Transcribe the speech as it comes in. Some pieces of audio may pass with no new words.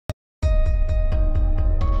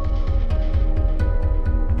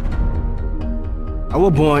I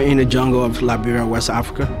was born in the jungle of Liberia, West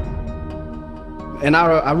Africa. And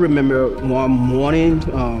I remember one morning,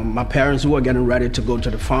 my parents were getting ready to go to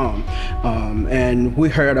the farm. And we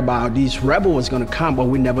heard about these rebels was gonna come, but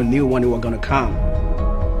we never knew when they were gonna come.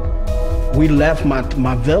 We left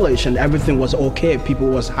my village and everything was okay. People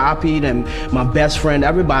was happy and my best friend,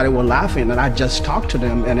 everybody was laughing, and I just talked to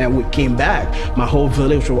them, and then we came back. My whole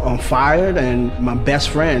village was on fire, and my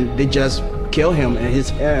best friend, they just killed him and his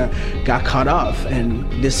hair got cut off and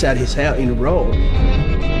they set his hair in the road.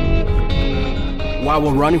 While I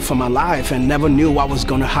was running for my life and never knew what was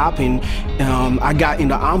gonna happen, I got in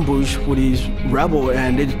the ambush with these rebels,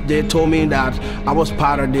 and they told me that I was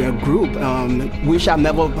part of their group, which I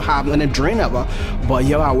never had any dream of, but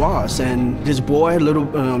here I was. And this boy,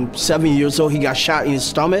 little 7 years old, he got shot in his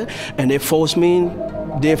stomach, and they forced me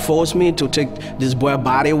to take this boy's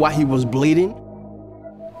body while he was bleeding.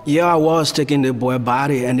 Here I was taking the boy's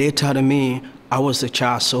body, and they told me I was a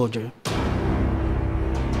child soldier.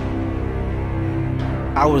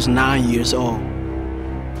 I was 9 years old.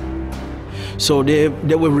 So they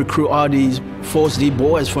would recruit all these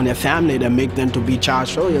boys from their family that make them to be child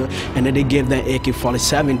soldiers, and then they give them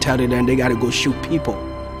AK-47, telling them they gotta go shoot people.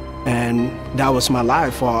 And that was my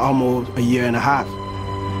life for almost a year and a half.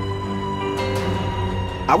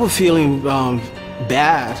 I was feeling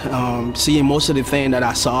bad, seeing most of the things that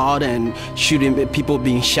I saw, and shooting people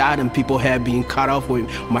being shot and people had been cut off with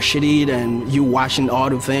machete, and you watching all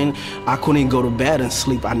the things. I couldn't go to bed and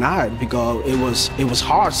sleep at night because it was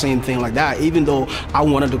hard seeing things like that. Even though I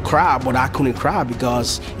wanted to cry, but I couldn't cry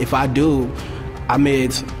because if I do, I may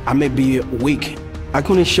be weak. I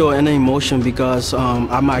couldn't show any emotion because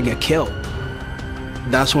I might get killed.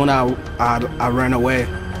 That's when I ran away.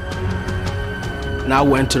 And I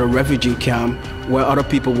went to the refugee camp where other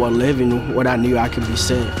people were living, where I knew I could be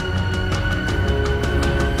safe.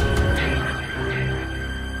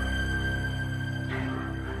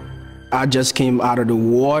 I just came out of the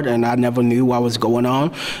ward and I never knew what was going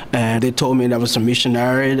on. And they told me there was a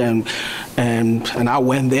missionary, and I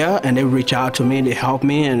went there, and they reached out to me, they helped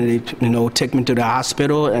me, and they take me to the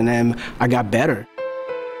hospital, and then I got better.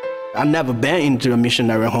 I'd never been into a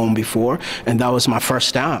missionary home before, and that was my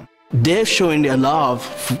first time. They're showing their love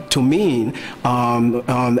to me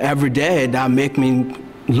every day that make me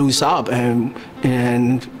lose up, and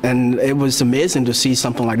it was amazing to see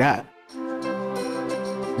something like that.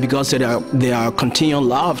 Because they are continual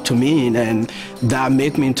love to me, and that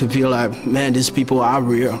make me to feel like, man, these people are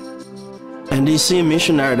real. And these same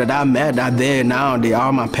missionaries that I met are there now, they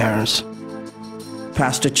are my parents.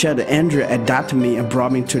 Pastor Chet and Andrea adopted me and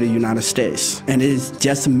brought me to the United States. And it is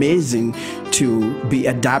just amazing to be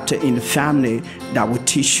adopted in a family that will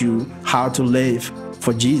teach you how to live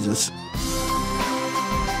for Jesus.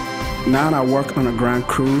 Now I work on a grand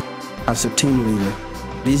crew as a team leader.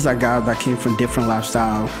 These are guys that came from different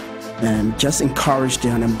lifestyles, and just encourage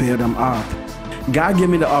them and build them up. God gave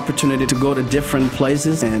me the opportunity to go to different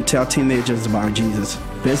places and tell teenagers about Jesus.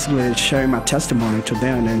 Basically sharing my testimony to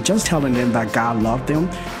them and just telling them that God loved them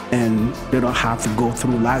and they don't have to go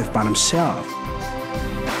through life by themselves.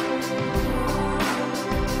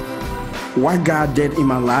 What God did in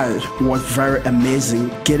my life was very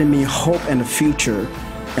amazing, getting me hope in the future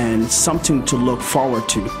and something to look forward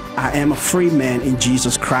to. I am a free man in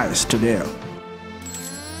Jesus Christ today.